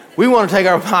We want to take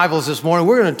our Bibles this morning.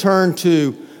 We're going to turn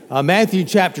to Matthew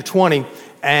chapter 20,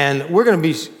 and we're going to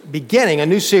be beginning a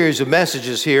new series of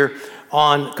messages here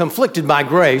on Conflicted by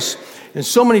Grace. And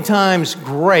so many times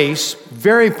grace,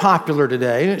 very popular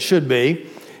today, and it should be,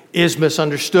 is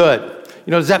misunderstood.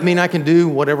 You know, does that mean I can do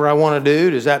whatever I want to do?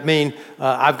 Does that mean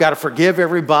I've got to forgive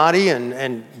everybody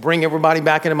and bring everybody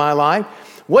back into my life?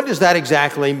 What does that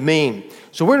exactly mean?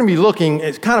 So we're going to be looking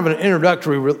at kind of an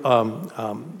introductory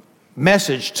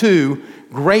message to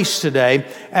grace today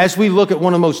as we look at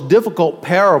one of the most difficult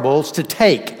parables to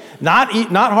take. Not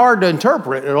hard to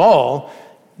interpret at all,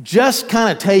 just kind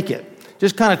of take it.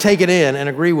 Just kind of take it in and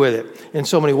agree with it in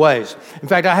so many ways. In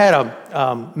fact, I had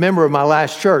a member of my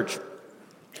last church,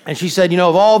 and she said, you know,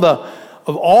 of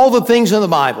all the things in the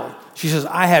Bible, she says,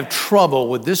 I have trouble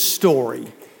with this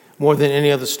story more than any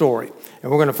other story.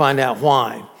 And we're going to find out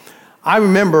why. I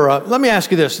remember, let me ask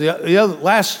you this, the other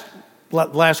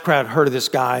last crowd heard of this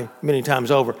guy many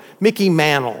times over. Mickey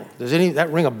Mantle. Does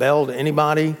that ring a bell to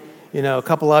anybody? You know, a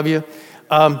couple of you.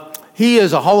 He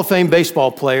is a Hall of Fame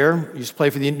baseball player. He used to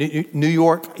play for the New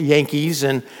York Yankees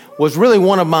and was really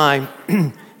one of my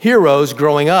heroes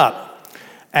growing up.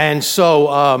 And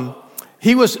so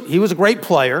he was a great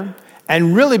player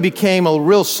and really became a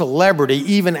real celebrity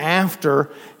even after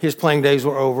his playing days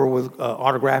were over with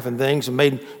autograph and things, and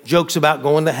made jokes about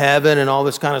going to heaven and all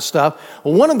this kind of stuff.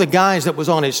 Well, one of the guys that was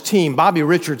on his team, Bobby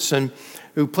Richardson,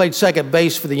 who played second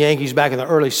base for the Yankees back in the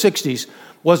early 60s,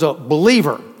 was a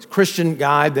believer, a Christian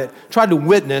guy that tried to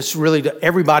witness really to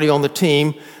everybody on the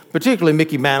team, particularly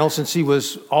Mickey Mantle, since he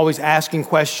was always asking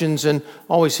questions and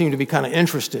always seemed to be kind of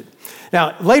interested.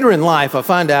 Now, later in life, I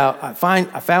found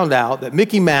out that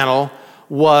Mickey Mantle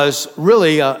was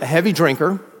really a heavy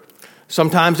drinker,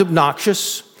 sometimes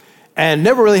obnoxious, and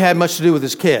never really had much to do with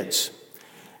his kids.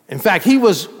 In fact, he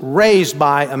was raised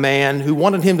by a man who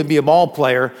wanted him to be a ball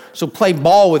player, so played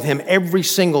ball with him every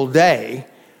single day,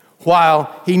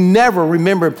 while he never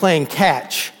remembered playing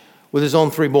catch with his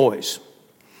own three boys.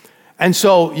 And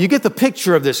so you get the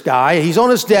picture of this guy. He's on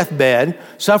his deathbed,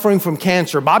 suffering from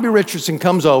cancer. Bobby Richardson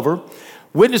comes over,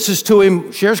 witnesses to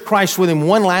him, shares Christ with him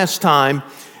one last time,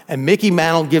 and Mickey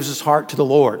Mantle gives his heart to the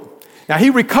Lord. Now, he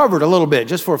recovered a little bit,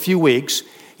 just for a few weeks.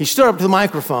 He stood up to the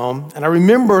microphone, and I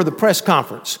remember the press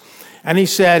conference. And he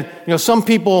said, you know, some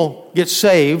people get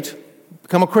saved,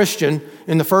 become a Christian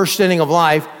in the first inning of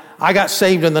life. I got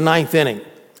saved in the ninth inning.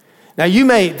 Now, you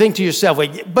may think to yourself,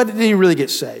 wait, but did he really get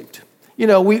saved? You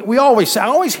know, I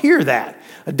always hear that.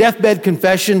 A deathbed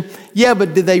confession, yeah,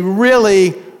 but did they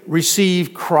really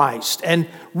receive Christ? And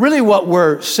really what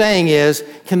we're saying is,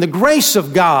 can the grace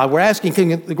of God, we're asking,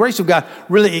 can the grace of God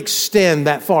really extend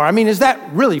that far? I mean, is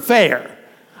that really fair?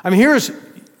 I mean, here's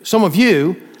some of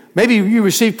you, maybe you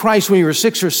received Christ when you were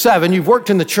 6 or 7, you've worked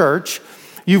in the church,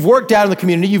 you've worked out in the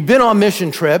community, you've been on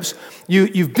mission trips,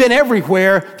 you've been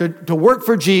everywhere to work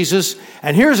for Jesus,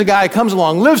 and here's a guy who comes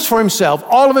along, lives for himself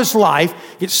all of his life,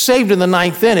 gets saved in the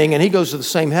ninth inning, and he goes to the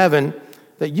same heaven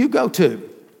that you go to.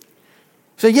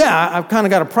 So yeah, I've kind of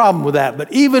got a problem with that.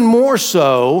 But even more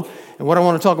so, and what I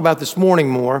want to talk about this morning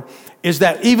more, is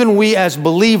that even we as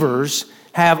believers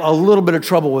have a little bit of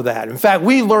trouble with that. In fact,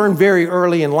 we learned very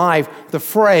early in life the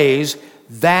phrase,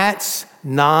 that's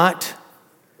not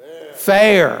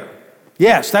fair.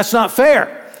 Yes, that's not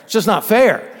fair. It's just not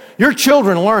fair. Your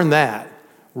children learn that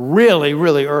really,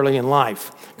 really early in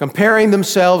life. Comparing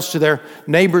themselves to their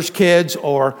neighbor's kids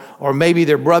or maybe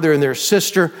their brother and their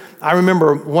sister. I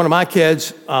remember one of my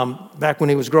kids, back when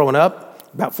he was growing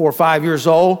up, about 4 or 5 years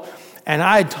old, and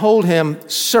I had told him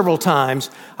several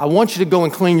times, I want you to go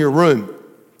and clean your room.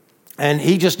 And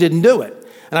he just didn't do it.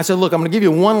 And I said, look, I'm going to give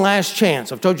you one last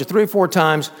chance. I've told you 3 or 4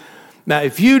 times. Now,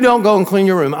 if you don't go and clean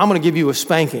your room, I'm going to give you a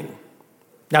spanking.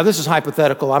 Now, this is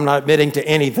hypothetical. I'm not admitting to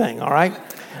anything, all right?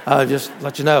 Just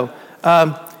let you know.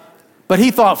 But he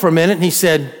thought for a minute, and he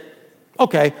said,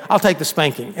 okay, I'll take the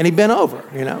spanking. And he bent over,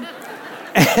 you know.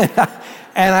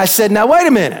 And I said, now, wait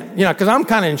a minute, you know, because I'm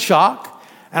kind of in shock.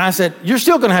 And I said, you're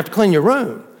still going to have to clean your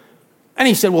room. And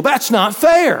he said, well, that's not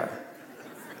fair.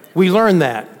 We learned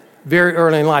that very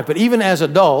early in life. But even as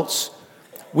adults,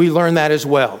 we learn that as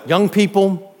well. Young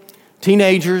people,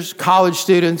 teenagers, college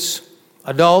students,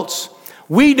 adults,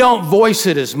 we don't voice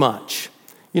it as much.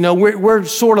 You know, we're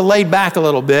sort of laid back a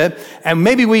little bit, and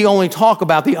maybe we only talk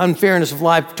about the unfairness of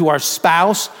life to our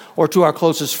spouse or to our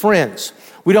closest friends.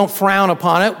 We don't frown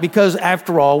upon it because,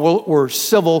 after all, we're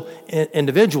civil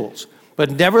individuals.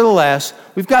 But nevertheless,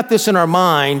 we've got this in our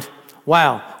mind,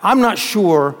 wow, I'm not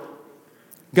sure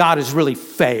God is really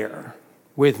fair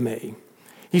with me.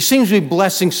 He seems to be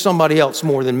blessing somebody else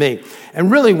more than me. And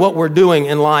really what we're doing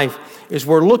in life is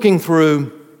we're looking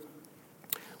through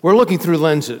We're looking through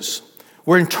lenses.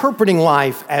 We're interpreting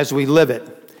life as we live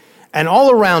it. And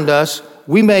all around us,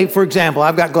 we may, for example,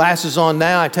 I've got glasses on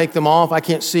now. I take them off. I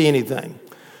can't see anything.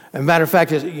 As a matter of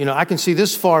fact, I can see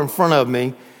this far in front of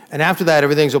me. And after that,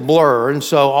 everything's a blur. And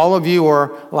so all of you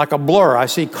are like a blur. I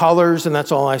see colors, and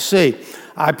that's all I see.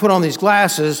 I put on these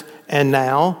glasses, and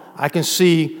now I can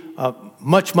see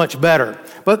much, much better.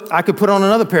 But I could put on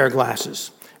another pair of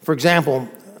glasses. For example,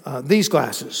 these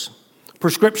glasses,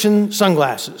 prescription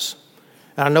sunglasses.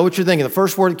 And I know what you're thinking. The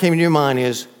first word that came into your mind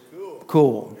is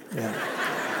cool. Yeah.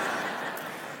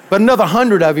 But another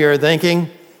 100 of you are thinking,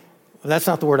 well, that's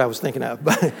not the word I was thinking of.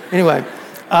 But anyway,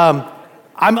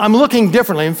 I'm looking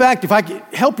differently. In fact, if I could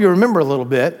help you remember a little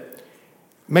bit,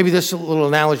 maybe this little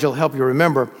analogy will help you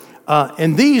remember.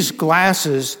 In these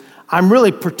glasses, I'm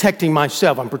really protecting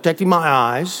myself. I'm protecting my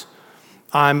eyes.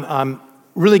 I'm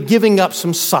really giving up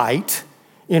some sight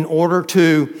in order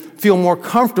to feel more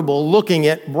comfortable looking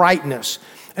at brightness.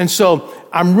 And so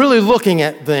I'm really looking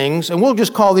at things, and we'll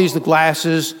just call these the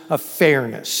glasses of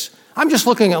fairness. I'm just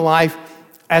looking at life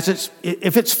as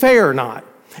if it's fair or not.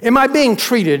 Am I being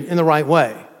treated in the right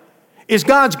way? Is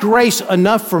God's grace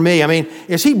enough for me? I mean,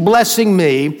 is He blessing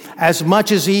me as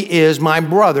much as He is my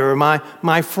brother or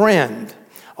my friend?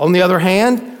 On the other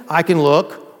hand, I can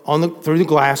look through the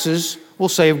glasses, we'll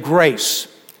say, of grace.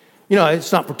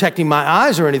 It's not protecting my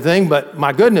eyes or anything, but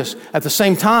my goodness, at the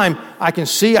same time, I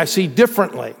see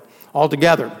differently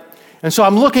altogether. And so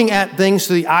I'm looking at things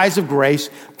through the eyes of grace,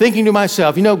 thinking to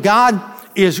myself, God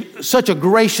is such a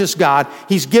gracious God.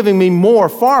 He's giving me more,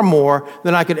 far more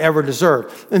than I could ever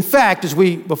deserve. In fact,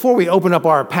 before we open up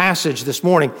our passage this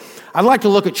morning, I'd like to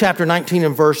look at chapter 19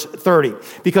 and verse 30,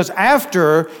 because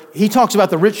after he talks about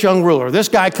the rich young ruler, this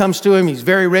guy comes to him, he's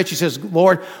very rich. He says,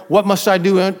 Lord, what must I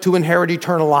do to inherit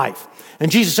eternal life? And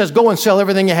Jesus says, go and sell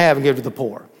everything you have and give to the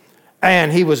poor.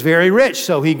 And he was very rich,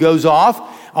 so he goes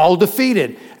off all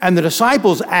defeated. And the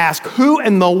disciples ask, who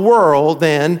in the world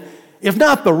then, if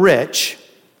not the rich,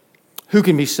 who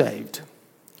can be saved?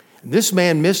 This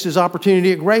man missed his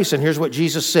opportunity at grace, and here's what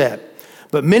Jesus said.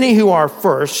 But many who are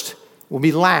first will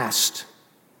be last,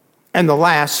 and the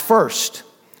last first.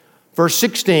 Verse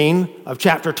 16 of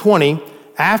chapter 20,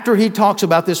 after he talks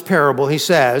about this parable, he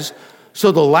says,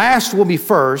 so the last will be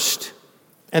first,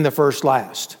 and the first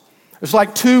last. It's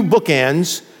like two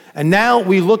bookends, and now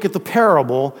we look at the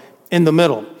parable in the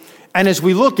middle. And as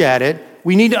we look at it,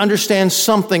 we need to understand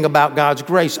something about God's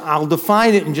grace. I'll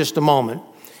define it in just a moment.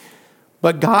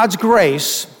 But God's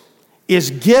grace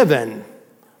is given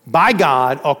by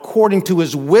God according to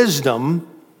His wisdom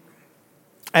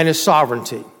and His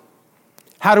sovereignty.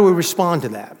 How do we respond to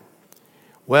that?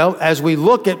 Well, as we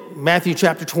look at Matthew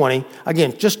chapter 20,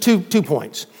 again, just two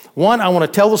points. One, I want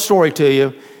to tell the story to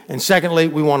you. And secondly,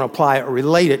 we want to apply it or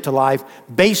relate it to life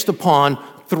based upon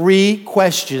three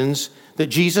questions that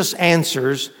Jesus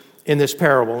answers in this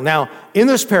parable. Now, in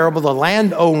this parable, the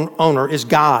landowner is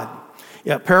God.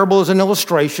 Parable is an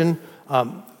illustration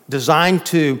designed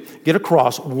to get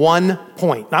across one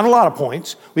point, not a lot of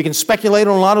points. We can speculate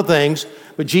on a lot of things,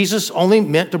 but Jesus only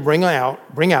meant to bring out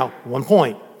one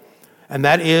point, and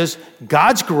that is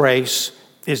God's grace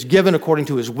is given according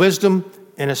to His wisdom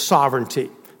and His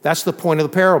sovereignty. That's the point of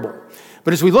the parable.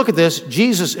 But as we look at this,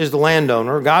 Jesus is the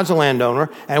landowner, God's the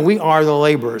landowner, and we are the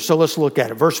laborers. So let's look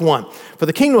at it. Verse 1, for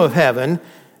the kingdom of heaven,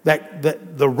 that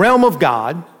the realm of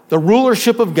God, the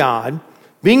rulership of God,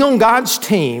 being on God's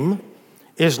team,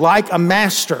 is like a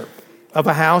master of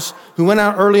a house who went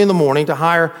out early in the morning to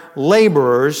hire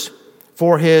laborers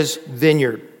for his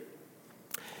vineyard.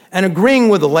 And agreeing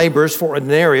with the laborers for a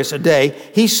denarius a day,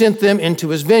 he sent them into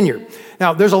his vineyard.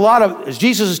 Now, there's a lot of, as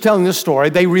Jesus is telling this story,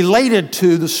 they related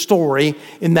to the story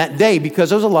in that day because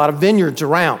there was a lot of vineyards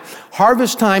around.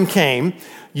 Harvest time came.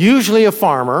 Usually a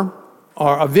farmer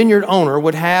or a vineyard owner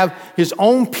would have his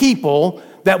own people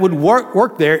that would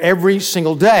work there every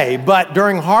single day. But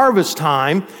during harvest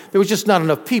time, there was just not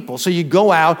enough people. So you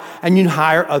go out and you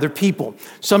hire other people.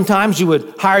 Sometimes you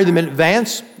would hire them in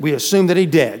advance. We assume that he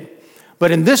did.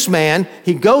 But in this man,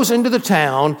 he goes into the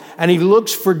town and he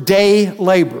looks for day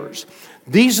laborers.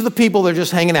 These are the people that are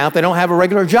just hanging out. They don't have a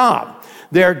regular job.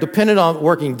 They're dependent on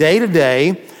working day to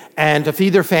day and to feed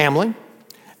their family.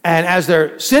 And as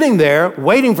they're sitting there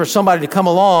waiting for somebody to come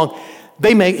along,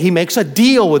 he makes a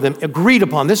deal with them, agreed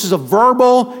upon. This is a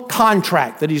verbal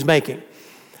contract that he's making.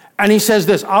 And he says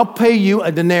this, I'll pay you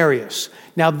a denarius.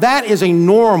 Now that is a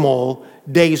normal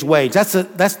day's wage. That's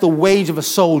the wage of a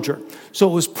soldier. So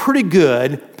it was pretty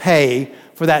good pay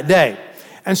for that day.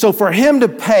 And so for him to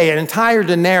pay an entire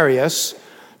denarius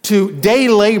to day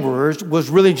laborers was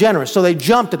really generous. So they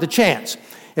jumped at the chance.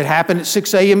 It happened at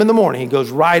 6 a.m. in the morning. He goes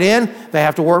right in. They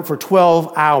have to work for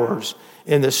 12 hours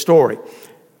in this story.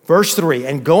 Verse 3,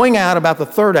 and going out about the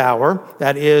third hour,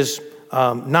 that is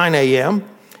 9 a.m.,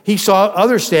 he saw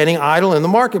others standing idle in the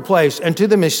marketplace. And to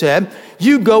them he said,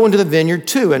 you go into the vineyard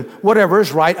too, and whatever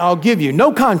is right, I'll give you.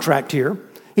 No contract here.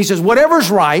 He says,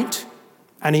 whatever's right,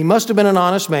 and he must have been an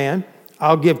honest man,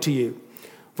 I'll give to you.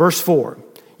 Verse 4,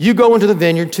 you go into the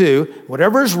vineyard too.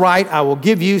 Whatever is right, I will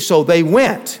give you. So they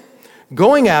went.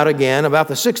 Going out again about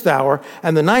the 6th hour,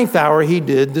 and the 9th hour he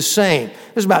did the same.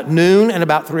 It was about noon and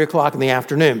about 3 o'clock in the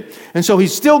afternoon. And so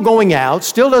he's still going out,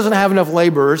 still doesn't have enough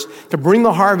laborers to bring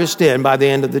the harvest in by the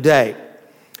end of the day.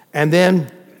 And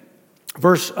then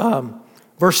verse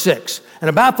 6, and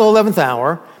about the 11th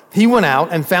hour, he went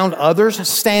out and found others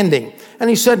standing. And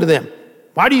he said to them,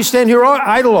 why do you stand here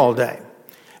idle all day?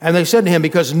 And they said to him,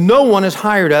 because no one has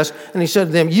hired us. And he said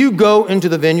to them, you go into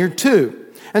the vineyard too.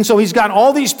 And so he's got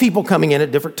all these people coming in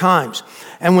at different times.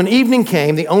 And when evening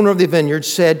came, the owner of the vineyard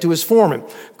said to his foreman,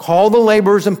 call the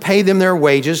laborers and pay them their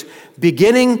wages,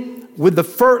 beginning with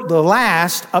the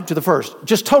last up to the first.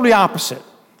 Just totally opposite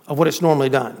of what it's normally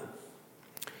done.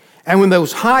 And when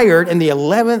those hired in the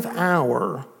 11th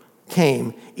hour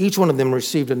came, each one of them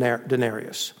received a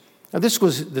denarius. Now this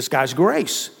was this guy's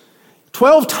grace.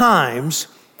 12 times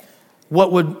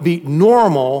what would be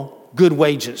normal good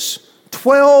wages.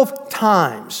 12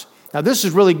 times. Now, this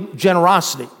is really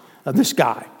generosity of this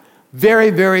guy. Very,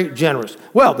 very generous.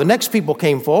 Well, the next people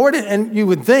came forward, and you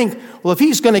would think, well, if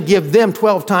he's going to give them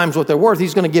 12 times what they're worth,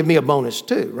 he's going to give me a bonus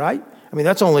too, right? I mean,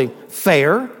 that's only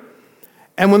fair.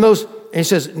 And he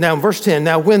says, now in verse 10,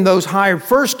 now when those hired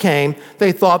first came,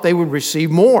 they thought they would receive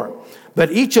more.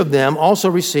 But each of them also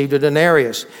received a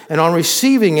denarius. And on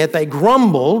receiving it, they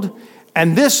grumbled.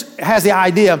 And this has the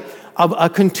idea of a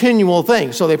continual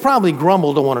thing. So they probably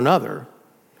grumbled to one another.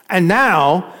 And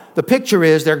now the picture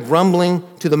is they're grumbling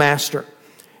to the master.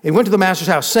 They went to the master's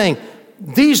house saying,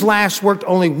 these last worked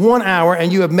only 1 hour,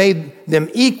 and you have made them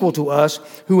equal to us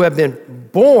who have been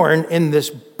born in this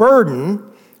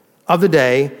burden of the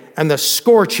day and the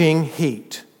scorching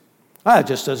heat. That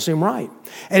just doesn't seem right.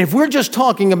 And if we're just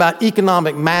talking about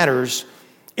economic matters,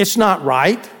 it's not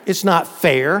right. It's not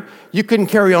fair. You couldn't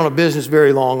carry on a business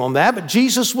very long on that. But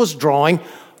Jesus was drawing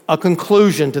a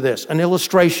conclusion to this, an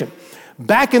illustration.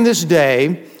 Back in this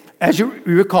day, as you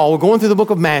recall, we're going through the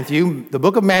book of Matthew. The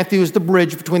book of Matthew is the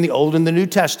bridge between the Old and the New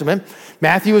Testament.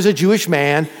 Matthew is a Jewish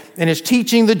man and is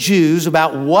teaching the Jews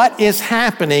about what is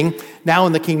happening now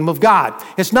in the kingdom of God.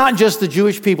 It's not just the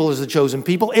Jewish people as the chosen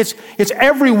people. It's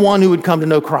everyone who would come to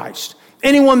know Christ,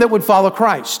 anyone that would follow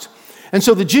Christ. And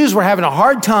so the Jews were having a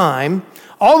hard time,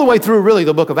 all the way through really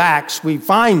the book of Acts, we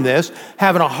find this,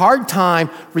 having a hard time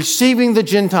receiving the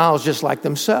Gentiles just like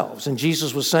themselves. And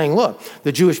Jesus was saying, look,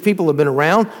 the Jewish people have been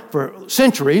around for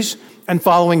centuries and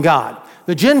following God.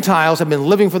 The Gentiles have been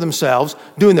living for themselves,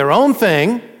 doing their own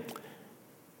thing,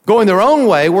 going their own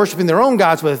way, worshiping their own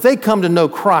gods. But if they come to know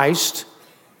Christ,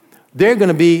 they're going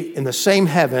to be in the same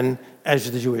heaven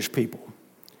as the Jewish people.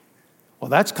 Well,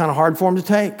 that's kind of hard for them to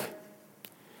take.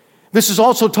 This is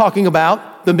also talking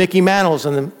about the Mickey Mantles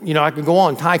and I could go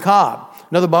on, Ty Cobb,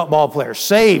 another ball player,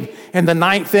 saved in the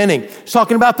 9th inning. It's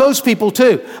talking about those people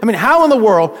too. I mean, how in the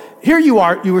world, here you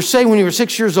were saved when you were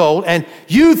 6 years old, and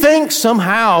you think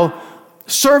somehow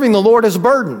serving the Lord is a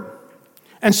burden.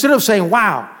 Instead of saying,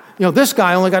 wow, this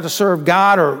guy only got to serve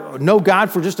God or know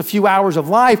God for just a few hours of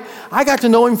life. I got to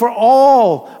know him for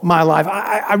all my life.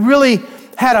 I really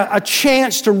had a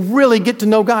chance to really get to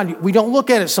know God. We don't look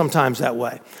at it sometimes that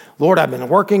way. Lord, I've been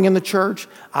working in the church.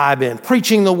 I've been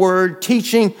preaching the word,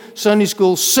 teaching Sunday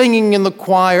school, singing in the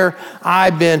choir.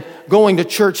 I've been going to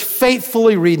church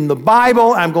faithfully, reading the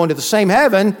Bible. I'm going to the same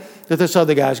heaven that this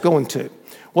other guy's going to.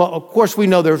 Well, of course, we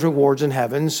know there's rewards in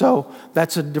heaven, so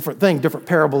that's a different thing, different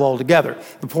parable altogether.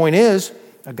 The point is,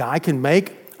 a guy can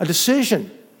make a decision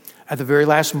at the very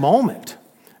last moment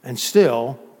and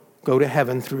still go to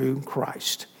heaven through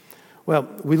Christ. Well,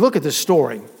 we look at this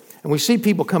story, and we see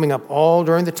people coming up all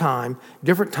during the time,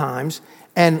 different times,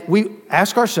 and we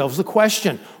ask ourselves the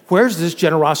question, where does this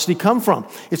generosity come from?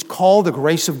 It's called the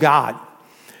grace of God.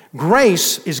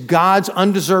 Grace is God's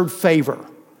undeserved favor.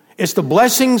 It's the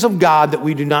blessings of God that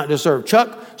we do not deserve.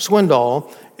 Chuck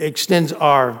Swindoll extends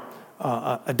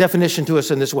a definition to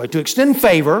us in this way. To extend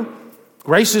favor,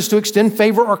 grace is to extend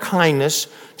favor or kindness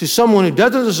to someone who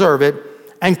doesn't deserve it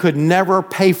and could never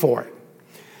pay for it.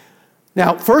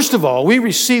 Now, first of all, we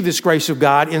receive this grace of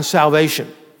God in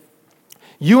salvation.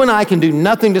 You and I can do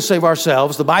nothing to save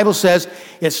ourselves. The Bible says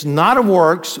it's not of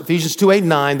works, Ephesians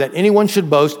 2:8-9, that anyone should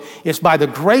boast. It's by the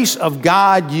grace of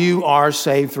God you are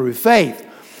saved through faith.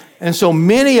 And so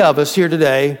many of us here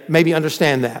today maybe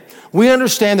understand that. We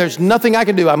understand there's nothing I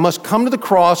can do. I must come to the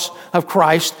cross of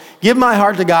Christ, give my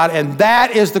heart to God, and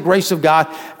that is the grace of God.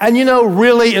 And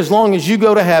really, as long as you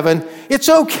go to heaven, it's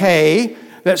okay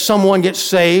that someone gets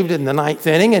saved in the 9th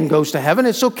inning and goes to heaven.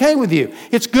 It's okay with you.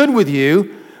 It's good with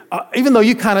you, even though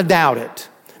you kind of doubt it.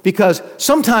 Because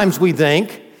sometimes we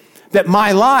think that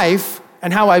my life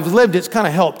and how I've lived it's kind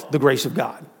of helped the grace of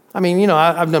God. I mean,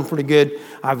 I've done pretty good.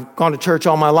 I've gone to church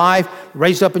all my life,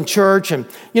 raised up in church, and,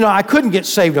 I couldn't get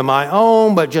saved on my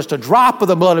own, but just a drop of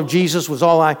the blood of Jesus was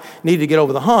all I needed to get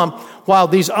over the hump, while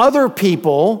these other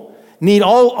people need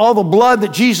all the blood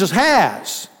that Jesus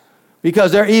has,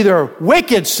 because they're either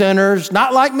wicked sinners,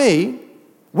 not like me,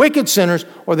 wicked sinners,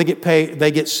 or they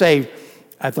get saved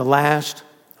at the last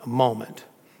moment.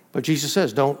 But Jesus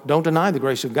says, don't deny the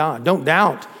grace of God. Don't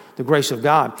doubt the grace of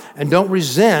God. And don't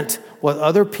resent what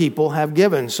other people have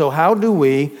given. So how do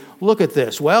we look at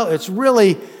this? Well, it's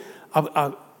really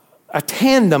a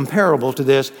tandem parable to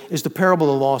this is the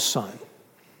parable of the lost son.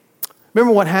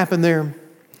 Remember what happened there?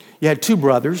 You had two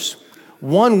brothers.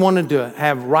 One wanted to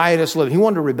have riotous living. He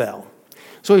wanted to rebel.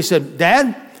 So he said,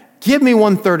 Dad, give me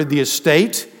 1/3 of the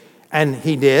estate. And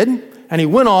he did. And he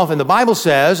went off, and the Bible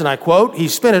says, and I quote, he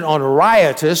spent it on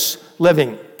riotous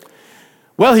living.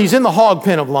 Well, he's in the hog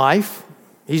pen of life.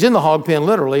 He's in the hog pen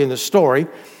literally in the story.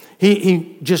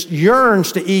 He just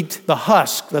yearns to eat the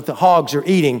husk that the hogs are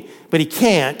eating, but he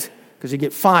can't because he'd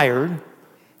get fired.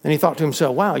 And he thought to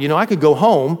himself, wow, I could go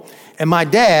home and my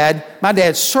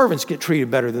dad's servants get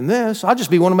treated better than this. I'll just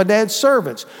be one of my dad's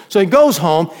servants. So he goes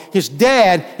home. His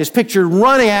dad is pictured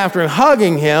running after him,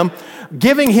 hugging him,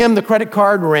 giving him the credit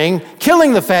card ring,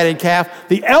 killing the fatted calf.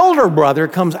 The elder brother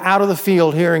comes out of the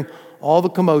field hearing all the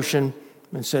commotion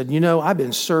and said, I've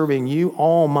been serving you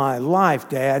all my life,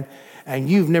 Dad, and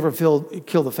you've never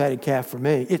killed the fatted calf for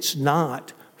me. It's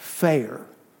not fair.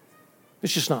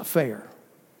 It's just not fair.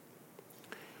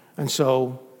 And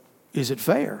so, is it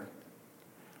fair?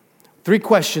 3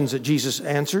 questions that Jesus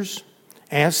asks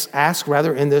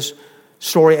in this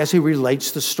story as he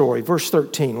relates the story. Verse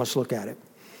 13, let's look at it.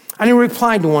 And he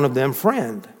replied to one of them,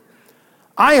 Friend,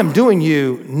 I am doing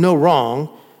you no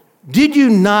wrong. Did you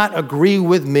not agree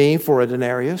with me for a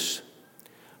denarius?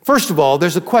 First of all,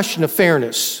 there's a question of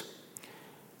fairness.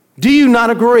 Do you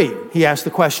not agree? He asked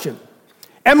the question.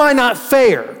 Am I not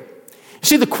fair?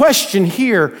 See, the question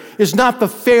here is not the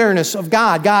fairness of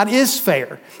God. God is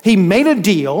fair. He made a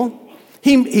deal.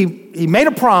 He made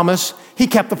a promise. He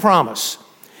kept the promise.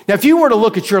 Now, if you were to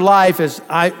look at your life as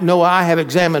I know I have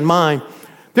examined mine,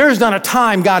 there is not a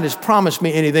time God has promised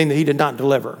me anything that he did not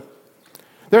deliver.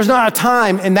 There's not a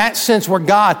time in that sense where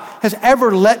God has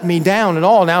ever let me down at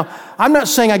all. Now, I'm not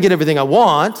saying I get everything I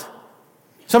want.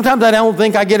 Sometimes I don't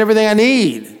think I get everything I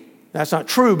need. That's not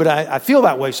true, but I feel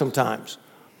that way sometimes.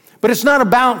 But it's not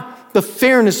about the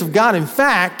fairness of God. In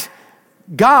fact,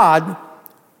 God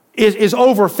is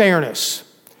over fairness.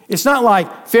 It's not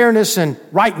like fairness and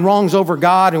right and wrongs over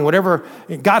God and whatever.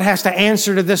 God has to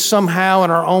answer to this somehow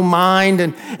in our own mind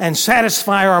and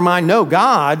satisfy our mind. No,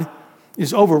 God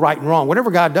is over right and wrong.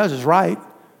 Whatever God does is right.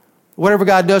 Whatever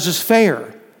God does is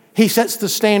fair. He sets the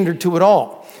standard to it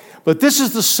all. But this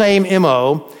is the same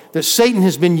MO that Satan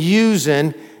has been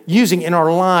using in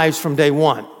our lives from day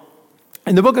one.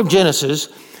 In the book of Genesis,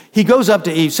 Satan goes up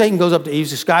to Eve,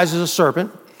 disguised as a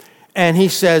serpent, and he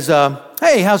says,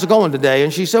 hey, how's it going today?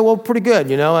 And she said, well, pretty good,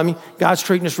 God's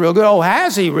treating us real good. Oh,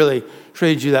 has he really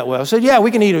treated you that well? I said, yeah,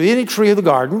 we can eat of any tree of the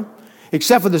garden,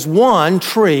 except for this one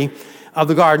tree of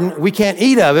the garden. We can't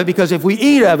eat of it because if we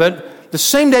eat of it, the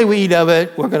same day we eat of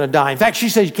it, we're going to die. In fact, she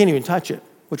said you can't even touch it,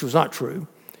 which was not true.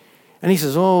 And he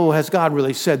says, oh, has God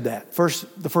really said that?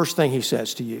 The first thing he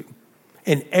says to you,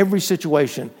 in every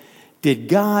situation, did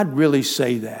God really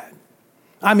say that?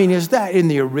 I mean, is that in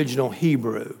the original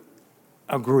Hebrew,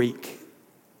 a Greek?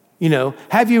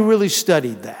 Have you really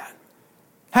studied that?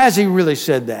 Has he really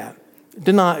said that?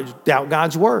 Doubt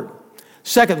God's word.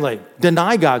 Secondly,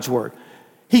 deny God's word.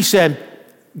 He said,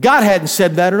 God hadn't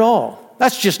said that at all.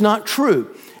 That's just not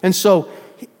true. And so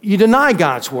you deny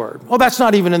God's word. Oh, that's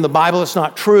not even in the Bible. It's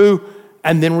not true.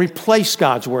 And then replace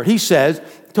God's word. He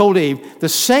told Eve, the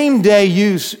same day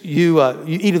you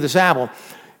eat of this apple,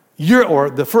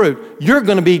 the fruit, you're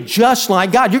going to be just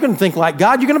like God. You're going to think like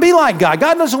God. You're going to be like God.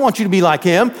 God doesn't want you to be like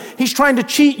him. He's trying to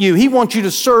cheat you. He wants you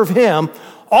to serve him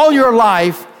all your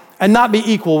life and not be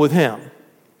equal with him.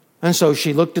 And so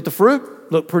she looked at the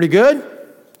fruit, looked pretty good.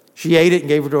 She ate it and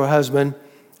gave it to her husband,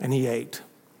 and he ate.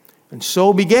 And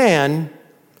so began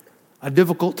a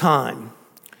difficult time.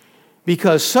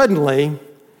 Because suddenly,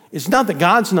 it's not that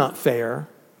God's not fair,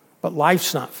 but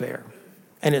life's not fair.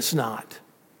 And it's not.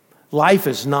 Life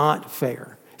is not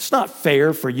fair. It's not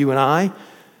fair for you and I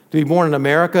to be born in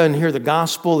America and hear the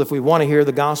gospel, if we want to hear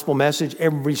the gospel message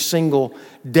every single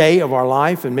day of our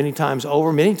life and many times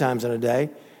in a day.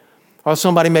 Or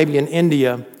somebody maybe in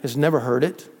India has never heard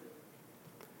it.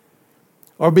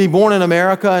 Or be born in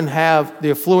America and have the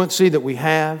affluency that we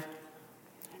have.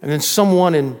 And then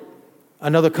someone in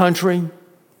another country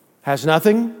has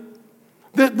nothing.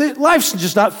 Life's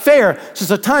just not fair. Since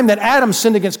the time that Adam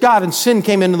sinned against God and sin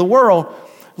came into the world,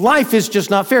 life is just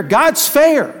not fair. God's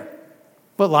fair,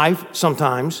 but life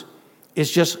sometimes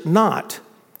is just not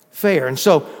fair. And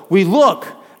so we look,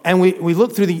 and we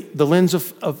look through the lens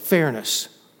of fairness.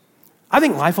 I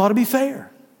think life ought to be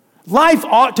fair. Life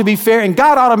ought to be fair, and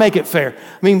God ought to make it fair.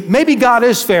 I mean, maybe God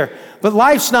is fair, but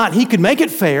life's not. He could make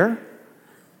it fair.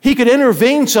 He could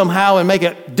intervene somehow and make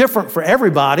it different for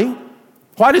everybody.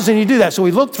 Why doesn't he do that? So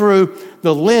we look through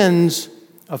the lens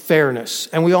of fairness,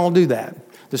 and we all do that.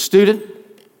 The student,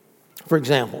 for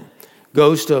example,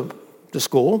 goes to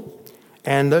school,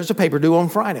 and there's a paper due on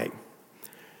Friday.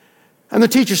 And the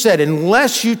teacher said,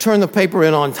 unless you turn the paper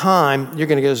in on time, you're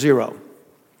going to get a 0.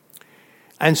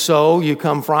 And so you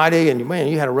come Friday, and man,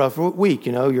 you had a rough week.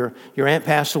 You know, your aunt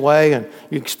passed away, and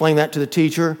you explain that to the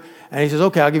teacher, and he says,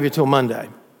 okay, I'll give you till Monday.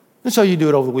 And so you do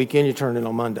it over the weekend, you turn it in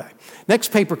on Monday.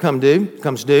 Next paper comes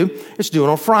due, it's due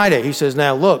on Friday. He says,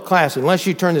 now look, class, unless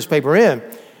you turn this paper in,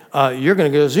 you're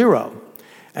going to get a 0.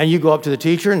 And you go up to the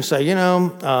teacher and say,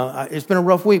 it's been a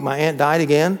rough week. My aunt died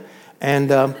again,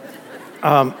 and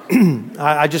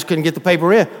I just couldn't get the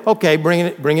paper in. Okay, bring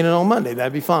it in on Monday.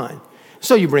 That'd be fine.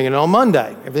 So you bring it in on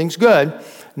Monday. Everything's good.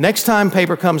 Next time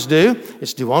paper comes due,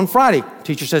 it's due on Friday.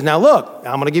 Teacher says, now look,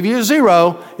 I'm going to give you a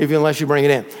 0 unless you bring it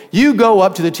in. You go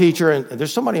up to the teacher, and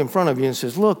there's somebody in front of you and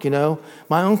says, look,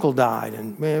 my uncle died,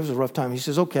 and man, it was a rough time. He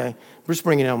says, okay, just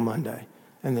bring it in on Monday.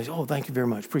 And they say, oh, thank you very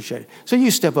much, appreciate it. So you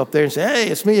step up there and say,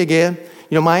 hey, it's me again.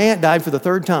 My aunt died for the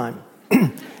 3rd time,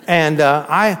 and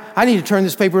I need to turn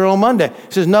this paper in on Monday.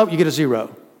 He says, nope, you get a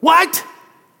 0. What?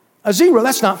 A 0?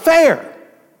 That's not fair.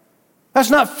 That's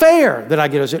not fair that I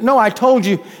get a 0. No, I told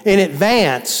you in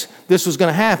advance this was going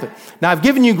to happen. Now, I've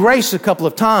given you grace a couple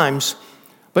of times,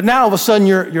 but now all of a sudden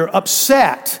you're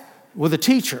upset with a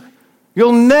teacher.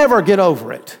 You'll never get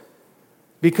over it.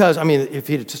 Because, if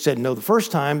he'd have said no the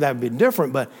first time, that would be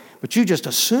different, but you just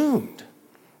assumed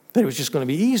that it was just going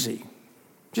to be easy.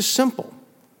 Just simple.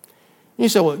 And you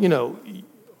say, well,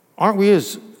 aren't we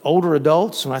as older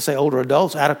adults, when I say older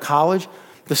adults, out of college,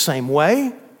 the same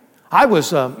way? I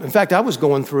was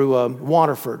going through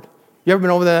Waterford. You ever been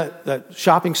over that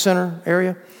shopping center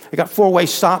area? They got 4-way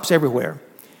stops everywhere.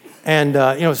 And,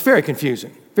 it's very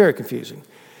confusing, very confusing.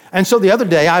 And so the other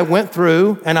day I went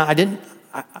through, and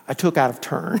I took out of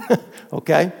turn,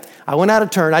 okay? I went out of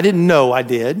turn. I didn't know I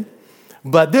did.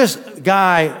 But this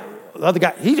guy, the other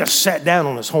guy, he just sat down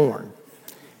on his horn.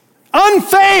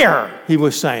 Unfair, he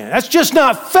was saying. That's just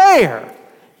not fair.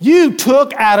 You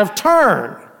took out of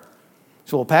turn.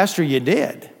 So, well, Pastor, you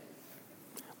did.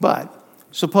 But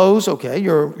suppose, okay,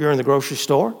 you're in the grocery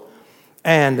store,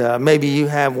 and maybe you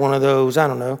have one of those,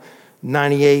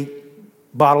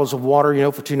 98 bottles of water,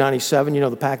 for $2.97,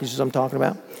 the packages I'm talking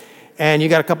about. And you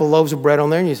got a couple of loaves of bread on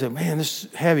there, and you say, man, this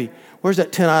is heavy. Where's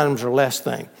that 10 items or less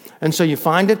thing? And so you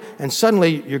find it, and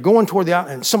suddenly you're going toward the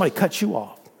outlet, and somebody cuts you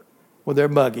off with their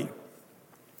buggy.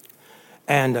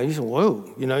 And you say,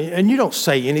 whoa, and you don't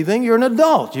say anything. You're an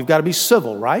adult. You've got to be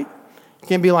civil, right? You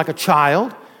can't be like a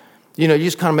child. You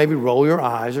just kind of maybe roll your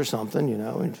eyes or something,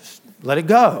 and just let it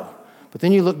go. But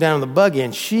then you look down at the buggy,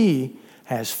 and she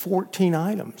has 14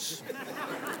 items.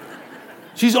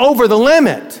 She's over the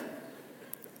limit.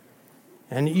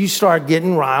 And you start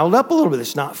getting riled up a little bit.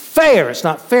 It's not fair. It's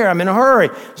not fair. I'm in a hurry.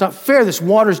 It's not fair. This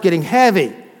water's getting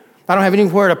heavy. I don't have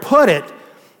anywhere to put it.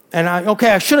 And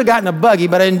I should have gotten a buggy,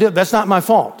 but I didn't do it. That's not my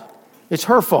fault. It's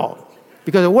her fault.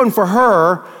 Because if it wasn't for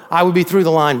her, I would be through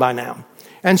the line by now.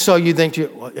 And so you think,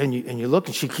 and you look,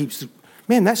 and she keeps,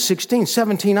 man, that's 16,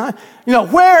 17.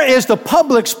 Where is the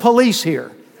Publix police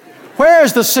here? Where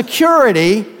is the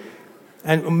security?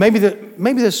 And maybe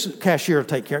this cashier will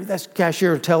take care of it. That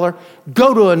cashier will tell her,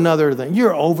 go to another thing.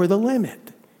 You're over the limit.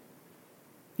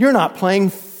 You're not playing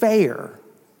fair.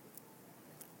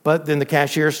 But then the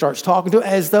cashier starts talking to her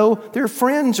as though they're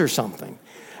friends or something.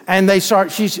 And he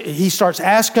starts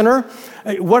asking her,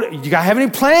 "What you have any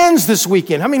plans this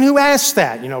weekend?" Who asks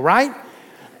that, right?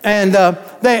 And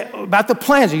about the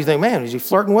plans, you think, man, is he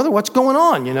flirting with her? What's going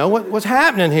on? What's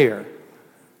happening here?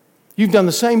 You've done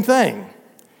the same thing.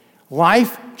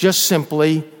 Life just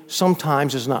simply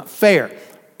sometimes is not fair,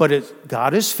 but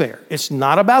God is fair. It's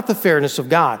not about the fairness of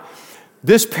God.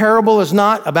 This parable is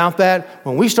not about that.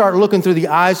 When we start looking through the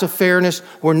eyes of fairness,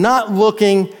 we're not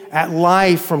looking at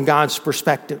life from God's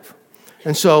perspective.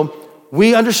 And so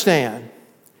we understand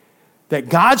that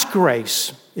God's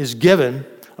grace is given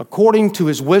according to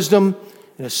his wisdom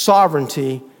and his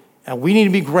sovereignty, and we need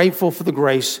to be grateful for the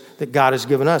grace that God has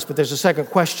given us. But there's a second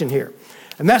question here.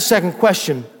 And that second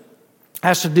question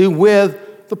has to do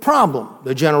with the problem,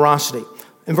 the generosity.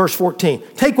 In verse 14,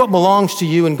 take what belongs to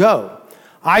you and go.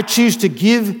 I choose to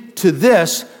give to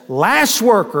this last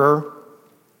worker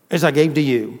as I gave to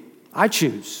you. I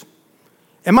choose.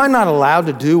 Am I not allowed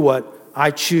to do what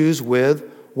I choose with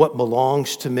what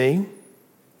belongs to me?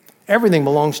 Everything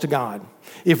belongs to God.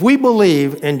 If we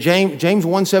believe in James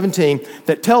 1:17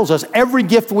 that tells us every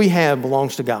gift we have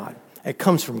belongs to God, it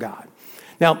comes from God.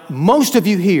 Now, most of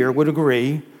you here would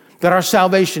agree that our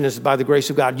salvation is by the grace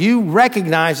of God. You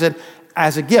recognize it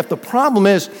as a gift. The problem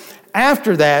is,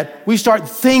 after that, we start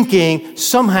thinking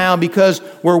somehow because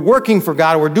we're working for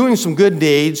God, we're doing some good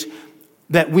deeds,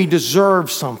 that we deserve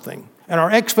something. And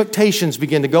our expectations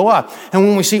begin to go up. And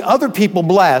when we see other people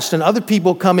blessed and other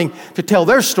people coming to tell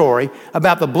their story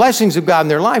about the blessings of God in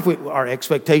their life, our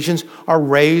expectations are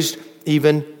raised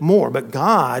even more. But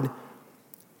God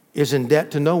is in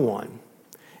debt to no one.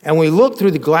 And we look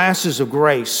through the glasses of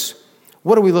grace,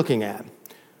 what are we looking at?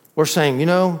 We're saying,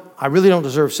 I really don't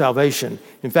deserve salvation.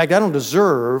 In fact,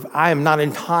 I am not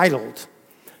entitled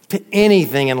to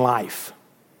anything in life.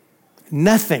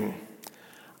 Nothing.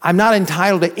 I'm not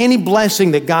entitled to any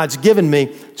blessing that God's given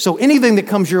me. So anything that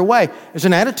comes your way is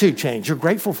an attitude change. You're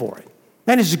grateful for it.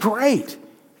 Man, it's great.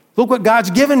 Look what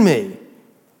God's given me.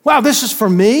 Wow, this is for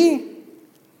me?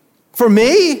 For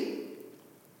me?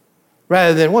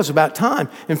 Rather than, well, it's about time.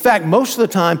 In fact, most of the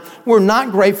time, we're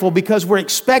not grateful because we're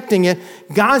expecting it.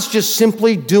 God's just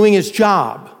simply doing his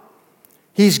job.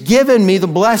 He's given me the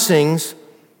blessings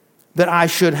that I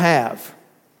should have.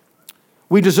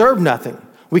 We deserve nothing.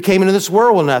 We came into this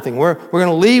world with nothing. We're going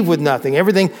to leave with nothing.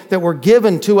 Everything that we're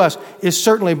given to us is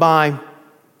certainly by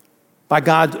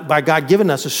God giving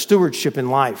us a stewardship in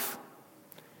life.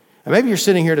 And maybe you're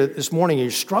sitting here this morning and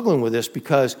you're struggling with this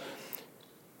because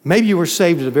maybe you were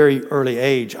saved at a very early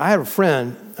age. I had a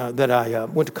friend that I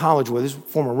went to college with, his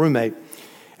former roommate,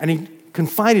 and he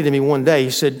confided to me one day. He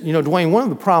said, Dwayne, one of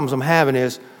the problems I'm having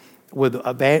is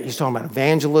he's talking about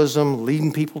evangelism,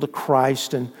 leading people to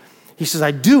Christ, and he says,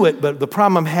 I do it, but the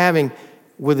problem I'm having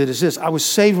with it is this. I was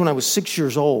saved when I was 6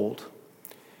 years old,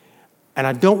 and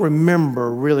I don't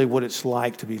remember really what it's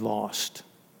like to be lost.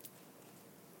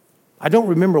 I don't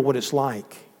remember what it's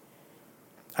like.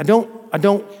 I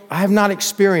have not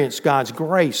experienced God's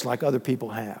grace like other people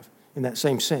have in that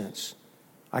same sense.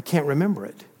 I can't remember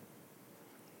it.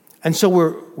 And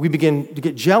so we begin to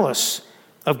get jealous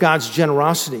of God's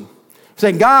generosity.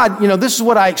 Saying, God, this is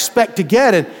what I expect to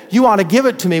get, and you ought to give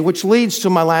it to me, which leads to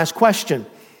my last question.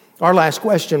 Our last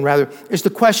question, rather, is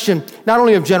the question not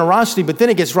only of generosity, but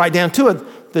then it gets right down to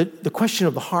it, the question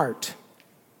of the heart.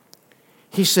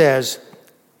 He says,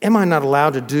 am I not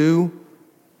allowed to do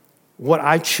what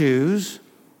I choose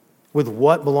with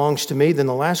what belongs to me? Then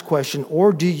the last question,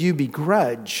 or do you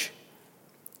begrudge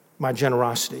my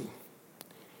generosity?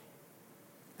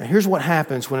 Now here's what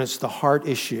happens when it's the heart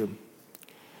issue.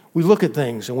 We look at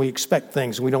things and we expect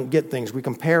things and we don't get things. We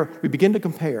begin to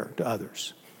compare to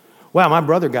others. Wow, my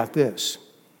brother got this.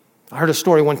 I heard a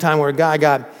story one time where a guy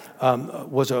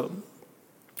was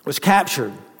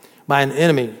captured by an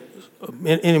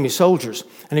enemy soldiers,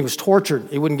 and he was tortured.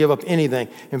 He wouldn't give up anything.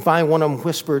 And finally, one of them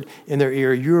whispered in their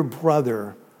ear, your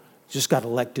brother just got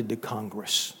elected to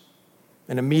Congress.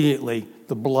 And immediately,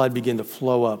 the blood began to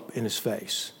flow up in his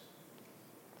face.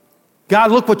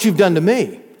 God, look what you've done to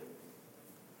me.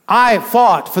 I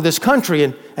fought for this country,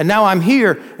 and now I'm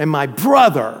here, and my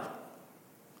brother,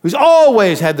 who's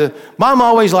always had mom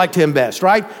always liked him best,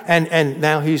 right? And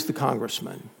now he's the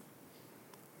congressman.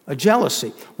 A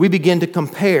jealousy. We begin to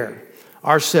compare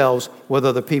ourselves with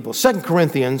other people. 2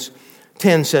 Corinthians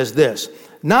 10 says this,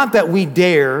 not that we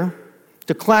dare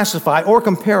to classify or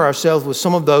compare ourselves with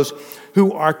some of those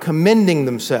who are commending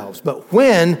themselves, but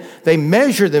when they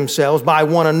measure themselves by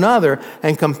one another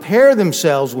and compare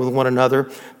themselves with one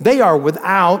another, they are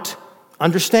without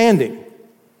understanding.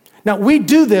 Now, we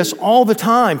do this all the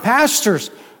time. Pastors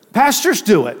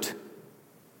do it.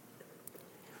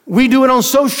 We do it on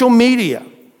social media.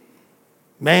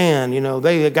 Man,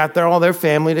 they got all their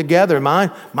family together.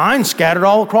 Mine's scattered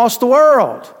all across the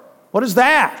world. What is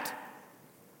that?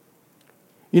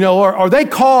 Or they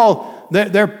call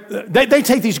They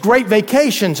take these great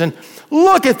vacations and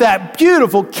look at that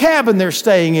beautiful cabin they're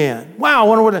staying in. Wow, I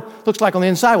wonder what it looks like on the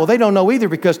inside. Well, they don't know either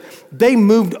because they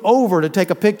moved over to take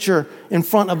a picture in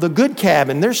front of the good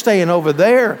cabin. They're staying over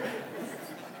there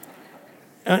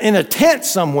in a tent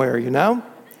somewhere, you know.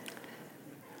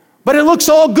 But it looks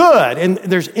all good, and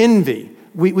there's envy.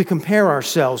 We compare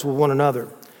ourselves with one another.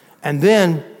 And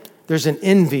then there's an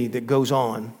envy that goes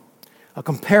on, a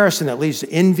comparison that leads to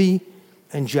envy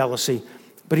and jealousy.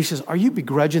 But he says, are you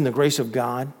begrudging the grace of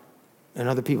God in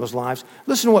other people's lives?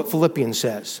 Listen to what Philippians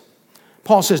says.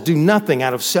 Paul says, do nothing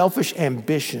out of selfish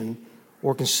ambition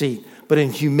or conceit, but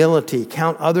in humility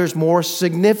count others more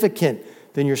significant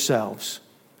than yourselves.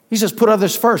 He says, put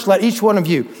others first. Let each one of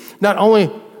you not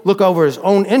only look over his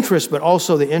own interest, but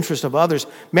also the interest of others.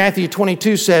 Matthew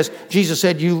 22 says, Jesus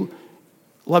said, you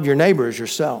love your neighbor as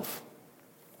yourself.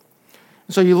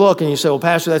 And so you look and you say, well,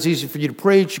 Pastor, that's easy for you to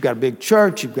preach. You've got a big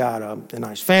church. You've got a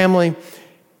nice family.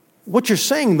 What you're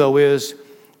saying, though, is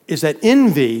that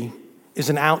envy is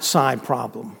an outside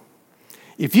problem.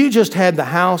 If you just had the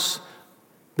house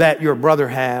that your brother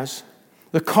has,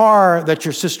 the car that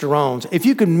your sister owns, if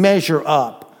you could measure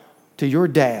up to your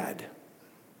dad,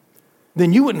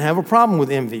 then you wouldn't have a problem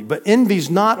with envy. But envy's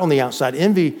not on the outside.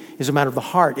 Envy is a matter of the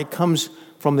heart. It comes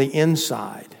from the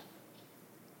inside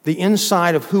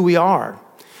of who we are.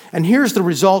 And here's the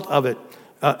result of it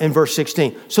in verse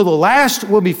 16. So the last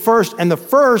will be first and the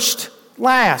first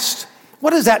last.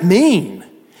 What does that mean?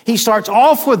 He starts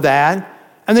off with that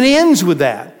and then he ends with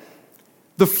that.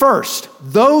 The first,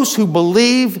 those who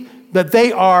believe that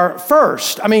they are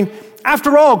first. I mean,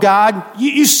 after all, God,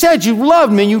 you said you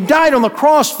loved me and you died on the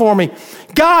cross for me.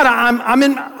 God,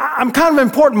 I'm kind of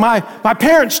important. My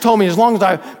parents told me as long as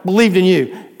I believed in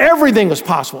you, everything was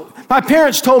possible. My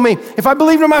parents told me if I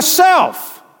believed in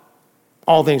myself,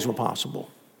 all things were possible.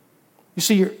 You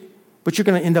see, but you're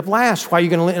going to end up last. Why are you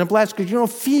going to end up last? Because you're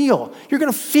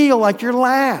going to feel like you're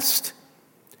last.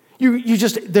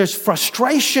 There's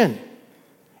frustration.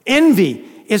 Envy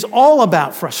is all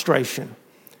about frustration.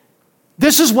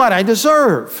 This is what I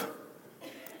deserve.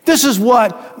 This is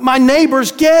what my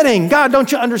neighbor's getting. God,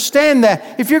 don't you understand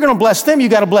that? If you're going to bless them, you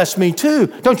got to bless me too.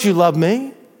 Don't you love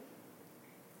me?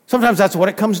 Sometimes that's what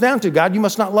it comes down to. God, you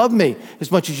must not love me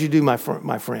as much as you do my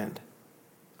friend.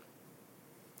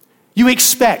 You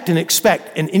expect,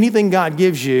 and anything God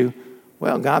gives you,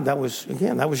 well, God, that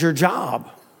was your job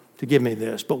to give me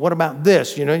this. But what about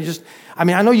this? You know,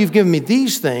 I know you've given me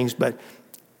these things, but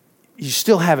you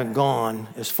still haven't gone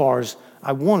as far as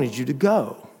I wanted you to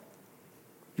go.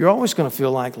 You're always going to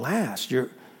feel like last. You're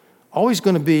always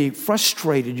going to be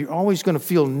frustrated. You're always going to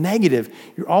feel negative.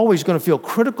 You're always going to feel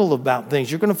critical about things.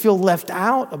 You're going to feel left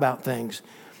out about things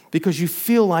because you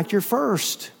feel like you're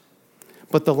first.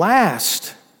 But the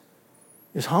last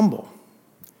is humble.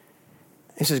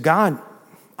 He says, God,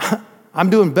 I'm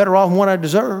doing better off than what I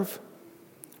deserve.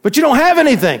 But you don't have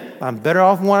anything. I'm better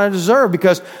off than what I deserve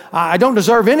because I don't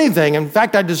deserve anything. In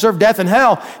fact, I deserve death and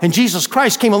hell. And Jesus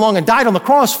Christ came along and died on the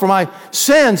cross for my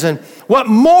sins. And what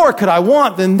more could I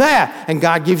want than that? And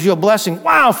God gives you a blessing.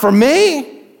 Wow, for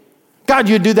me? God,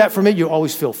 you do that for me? You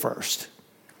always feel first.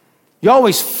 You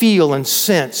always feel and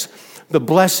sense the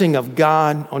blessing of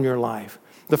God on your life.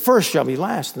 The first shall be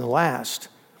last, and the last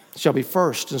shall be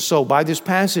first. And so by this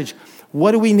passage,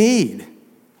 what do we need?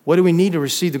 What do we need to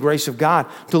receive the grace of God?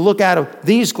 To look out of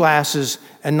these glasses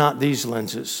and not these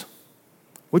lenses.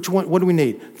 Which one? What do we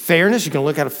need? Fairness? You're going to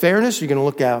look out of fairness? You're going to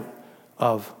look out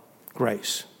of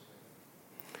grace.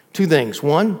 Two things.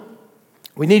 One,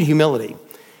 we need humility.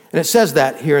 And it says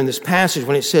that here in this passage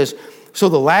when it says, so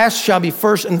the last shall be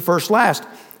first and the first last.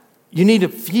 You need to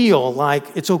feel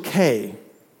like it's okay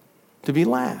to be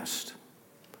last.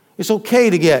 It's okay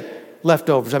to get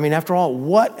leftovers. I mean, after all,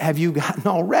 what have you gotten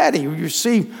already? You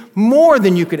received more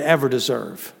than you could ever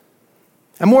deserve.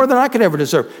 And more than I could ever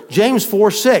deserve. James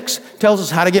 4:6 tells us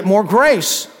how to get more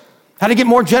grace, how to get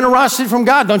more generosity from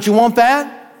God. Don't you want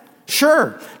that?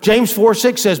 Sure. James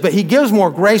 4:6 says, but he gives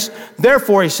more grace.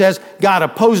 Therefore, he says, God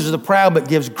opposes the proud, but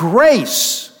gives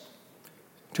grace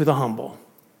to the humble.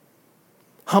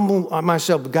 Humble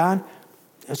myself, God,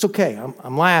 it's okay.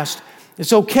 I'm last.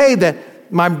 It's okay that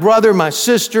my brother, my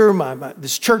sister,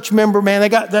 this church member, man,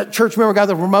 that church member got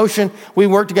the promotion. We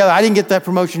worked together. I didn't get that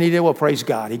promotion. He did. Well, praise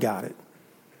God, he got it.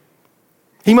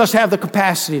 He must have the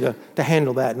capacity to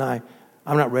handle that, and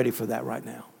I'm not ready for that right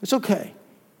now. It's okay.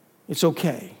 It's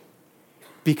okay.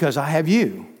 Because I have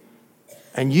you,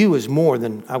 and you is more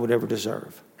than I would ever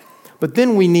deserve. But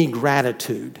then we need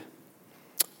gratitude.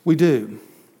 We do.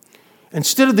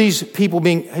 Instead of these people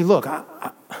being, hey, look,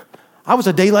 I was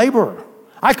a day laborer.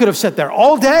 I could have sat there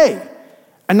all day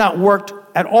and not worked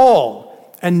at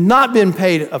all and not been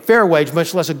paid a fair wage,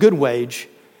 much less a good wage,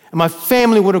 and my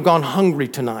family would have gone hungry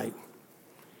tonight.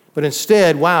 But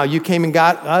instead, wow, you came and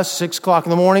got us 6 o'clock in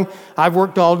the morning. I've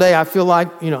worked all day. I feel like,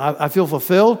 I feel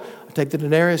fulfilled. I take the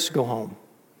denarius, go home,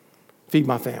 feed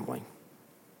my family.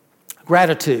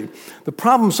 Gratitude. The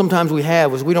problem sometimes we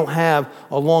have is we don't have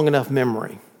a long enough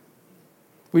memory.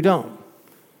 We don't.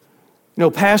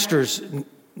 Pastors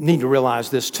need to realize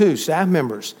this too, staff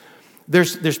members.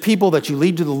 There's people that you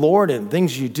lead to the Lord and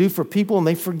things you do for people and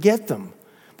they forget them.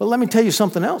 But let me tell you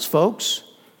something else, folks.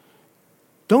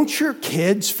 Don't your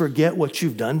kids forget what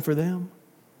you've done for them?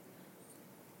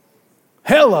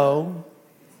 Hello.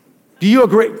 Do you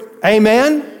agree?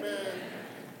 Amen? Amen.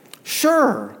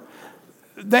 Sure.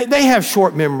 They have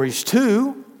short memories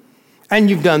too. And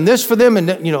you've done this for them, and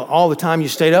all the time you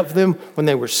stayed up for them when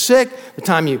they were sick, the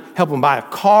time you helped them buy a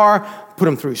car, put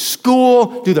them through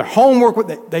school, do their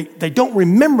homework. They don't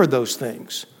remember those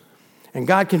things. And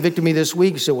God convicted me this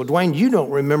week. He said, well, Dwayne, you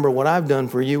don't remember what I've done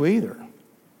for you either.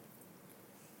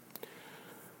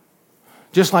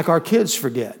 Just like our kids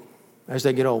forget as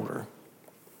they get older.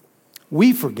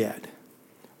 We forget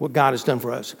what God has done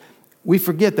for us. We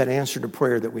forget that answer to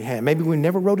prayer that we had. Maybe we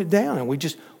never wrote it down, and we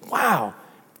just, wow.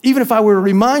 Even if I were to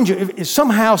remind you, if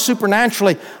somehow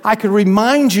supernaturally I could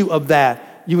remind you of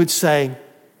that, you would say,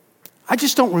 I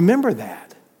just don't remember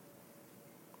that.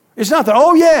 It's not that,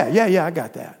 oh yeah, I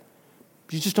got that.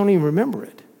 You just don't even remember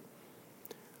it.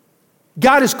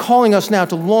 God is calling us now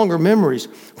to longer memories.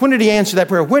 When did he answer that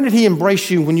prayer? When did he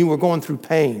embrace you when you were going through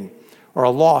pain or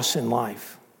a loss in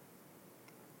life?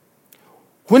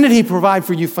 When did he provide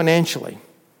for you financially?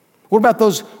 What about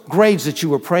those grades that you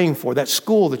were praying for, that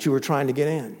school that you were trying to get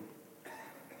in?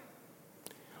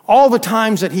 All the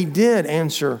times that he did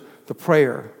answer the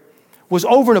prayer was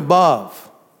over and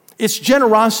above. It's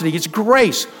generosity, it's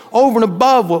grace, over and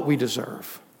above what we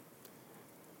deserve.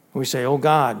 And we say, oh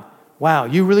God, wow,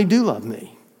 you really do love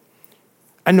me.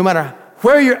 And no matter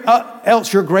where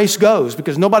else your grace goes,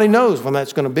 because nobody knows when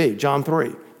that's going to be, John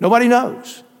 3. Nobody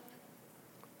knows.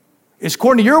 It's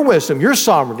according to your wisdom, your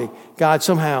sovereignty. God,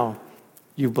 somehow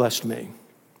you've blessed me.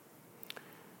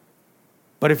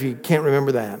 But if you can't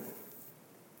remember that,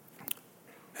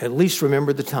 at least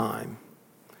remember the time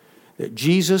that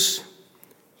Jesus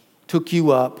took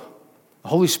you up, the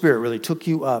Holy Spirit really took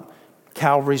you up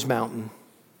Calvary's mountain,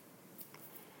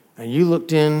 and you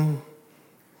looked in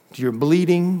to your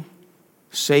bleeding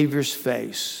Savior's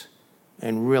face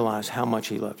and realized how much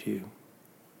he loved you.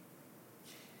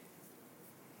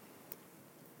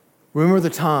 Remember the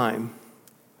time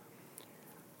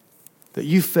that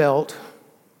you felt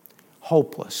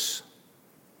hopeless.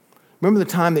 Remember the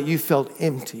time that you felt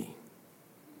empty.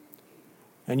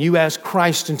 And you asked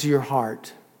Christ into your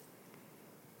heart,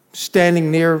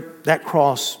 standing near that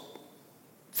cross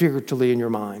figuratively in your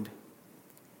mind,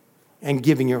 and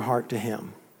giving your heart to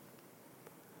him.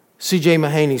 C.J.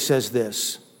 Mahaney says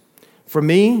this, for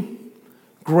me,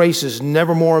 grace is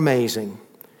never more amazing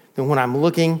than when I'm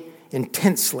looking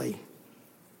intensely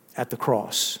at the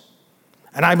cross.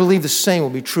 And I believe the same will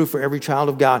be true for every child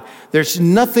of God. There's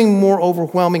nothing more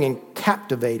overwhelming and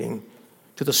captivating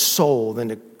to the soul than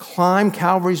to climb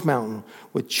Calvary's mountain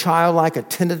with childlike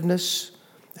attentiveness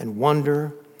and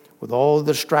wonder, with all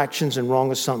the distractions and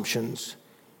wrong assumptions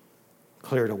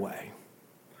cleared away.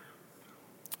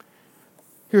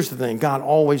 Here's the thing, God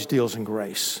always deals in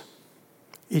grace.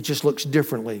 It just looks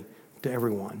differently to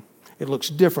everyone. It looks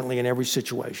differently in every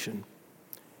situation.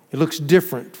 It looks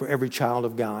different for every child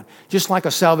of God. Just like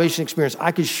a salvation experience,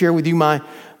 I could share with you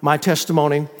my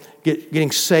testimony,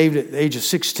 getting saved at the age of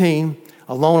 16,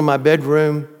 alone in my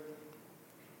bedroom.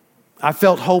 I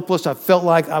felt hopeless. I felt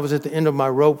like I was at the end of my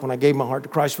rope when I gave my heart to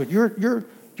Christ. But your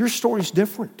story's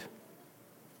different.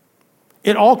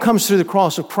 It all comes through the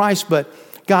cross of Christ, but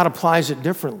God applies it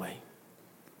differently.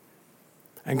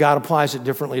 And God applies it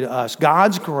differently to us.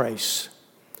 God's grace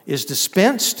is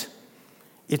dispensed,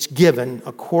 it's given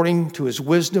according to his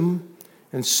wisdom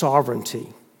and sovereignty.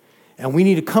 And we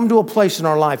need to come to a place in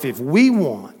our life, if we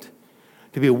want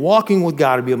to be walking with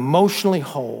God, to be emotionally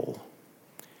whole,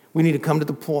 we need to come to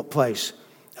the place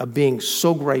of being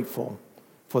so grateful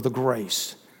for the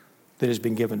grace that has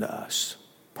been given to us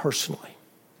personally.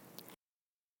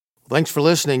 Thanks for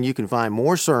listening. You can find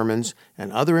more sermons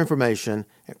and other information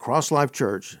at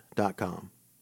crosslifechurch.com.